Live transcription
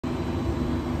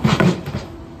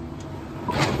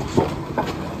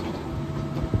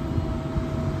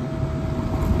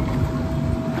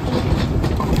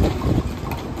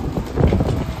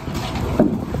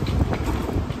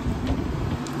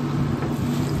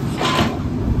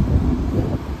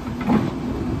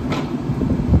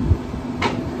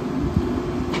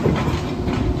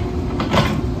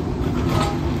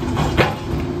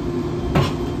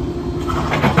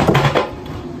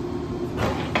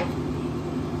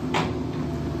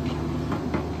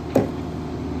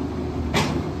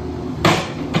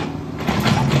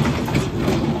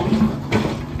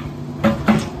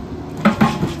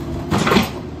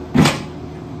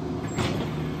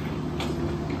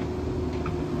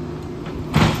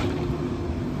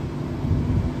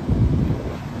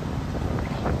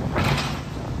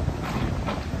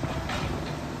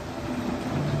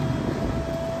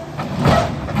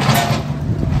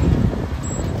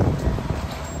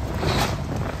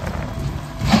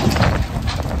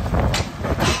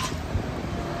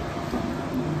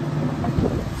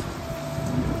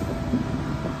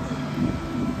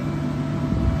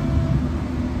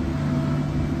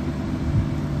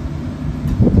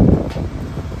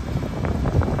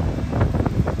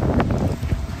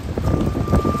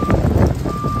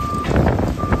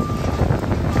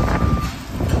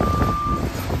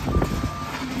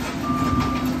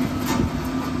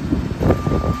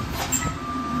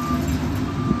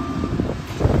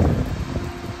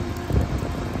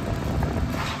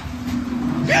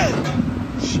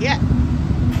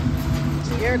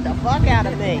scared the fuck out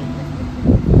of me.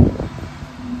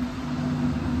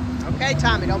 Okay,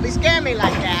 Tommy, don't be scaring me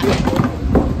like that.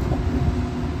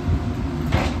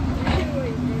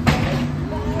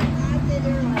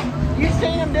 You've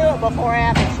seen him do it before,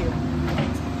 haven't you?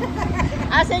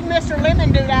 I seen Mr.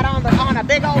 Lemon do that on a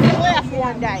big old cliff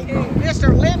one day.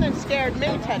 Mr. Lemon scared me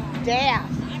to death.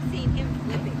 I've seen him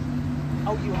flipping.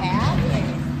 Oh, you have?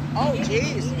 Oh,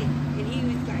 jeez. And he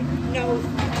was like, no.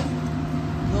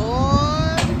 Lord.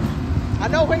 I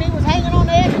know when he was hanging on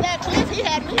the edge of that cliff, he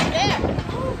had me scared.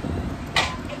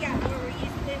 Hey, guys, where we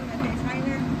used to live with that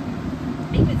trailer,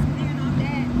 he was clearing off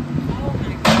that. Oh,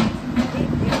 my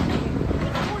goodness.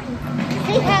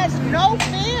 He has no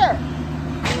fear.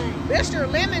 Mr.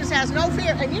 Lemons has no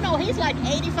fear. And you know, he's like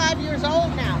 85 years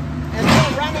old now and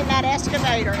still running that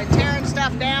excavator and tearing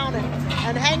stuff down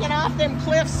and hanging off them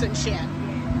cliffs and shit.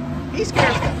 He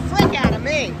scares the frick out of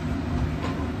me.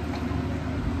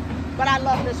 But I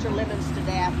love Mr. Lemons to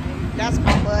death. That's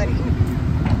my buddy.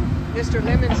 Mr.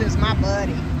 Lemons is my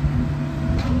buddy. We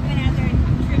went out there and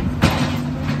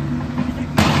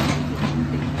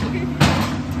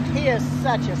tripped. He is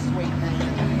such a